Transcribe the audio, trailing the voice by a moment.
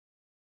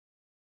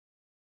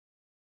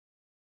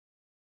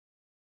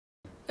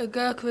A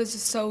Gurkha is a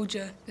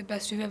soldier, the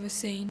best we've ever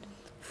seen.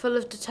 Full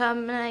of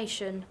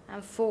determination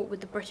and fought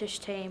with the British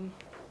team.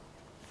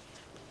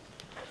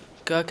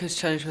 Gurkhas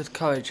challenged with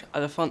courage. At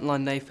the front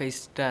line they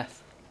faced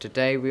death.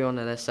 Today we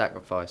honour their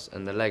sacrifice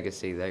and the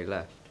legacy they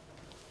left.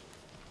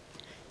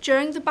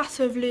 During the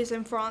Battle of Loos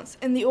in France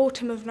in the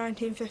autumn of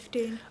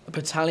 1915, a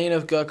battalion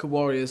of Gurkha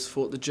warriors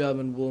fought the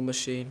German war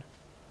machine.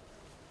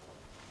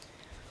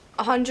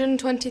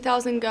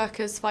 120,000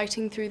 Gurkhas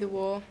fighting through the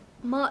war.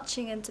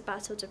 Marching into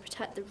battle to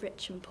protect the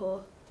rich and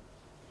poor.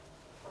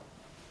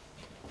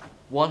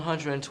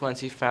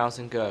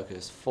 120,000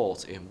 Gurkhas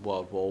fought in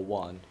World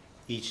War I.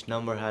 Each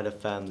number had a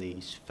family,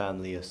 each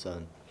family a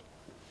son.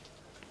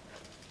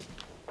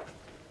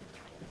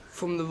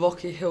 From the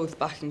rocky hills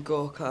back in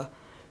Gurkha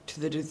to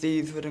the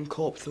disease-ridden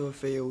corpse of a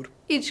field.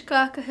 Each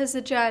Gurkha has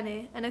a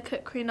journey and a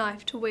cookery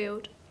knife to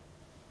wield.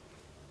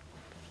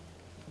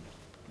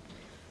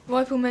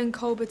 Rifleman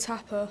Colbert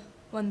Tapper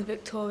won the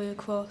Victoria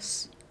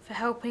Cross for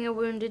helping a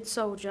wounded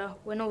soldier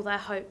when all their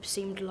hope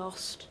seemed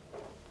lost.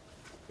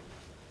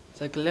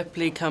 The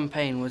Gallipoli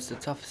campaign was the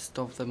toughest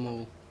of them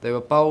all. They were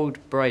bold,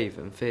 brave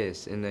and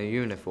fierce. In their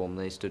uniform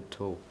they stood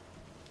tall.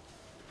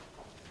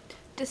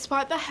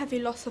 despite the heavy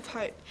loss of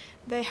hope,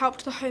 they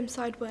helped the home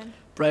side win.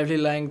 Bravely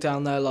laying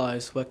down their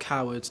lives where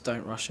cowards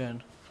don't rush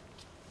in.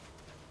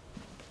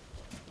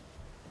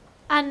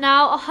 And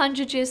now,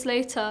 100 years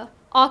later,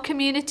 our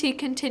community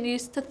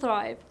continues to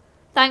thrive.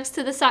 Thanks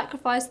to the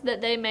sacrifice that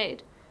they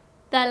made,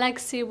 their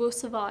legacy will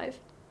survive.